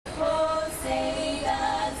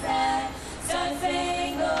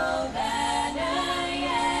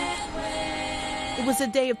It was a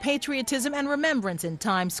day of patriotism and remembrance in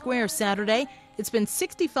Times Square Saturday. It's been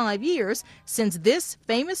 65 years since this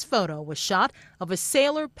famous photo was shot of a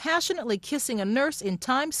sailor passionately kissing a nurse in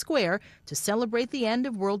Times Square to celebrate the end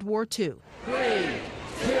of World War II. 3,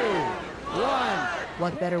 2, 1.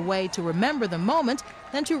 What better way to remember the moment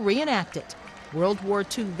than to reenact it? World War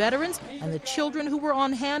II veterans and the children who were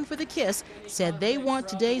on hand for the kiss said they want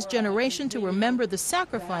today's generation to remember the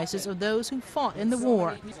sacrifices of those who fought in the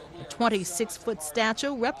war. A 26-foot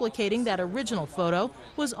statue replicating that original photo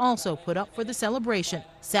was also put up for the celebration.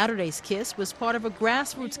 Saturday's kiss was part of a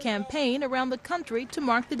grassroots campaign around the country to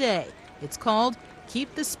mark the day. It's called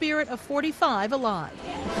Keep the Spirit of 45 Alive.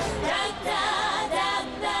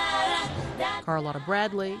 Carlotta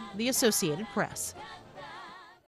Bradley, The Associated Press.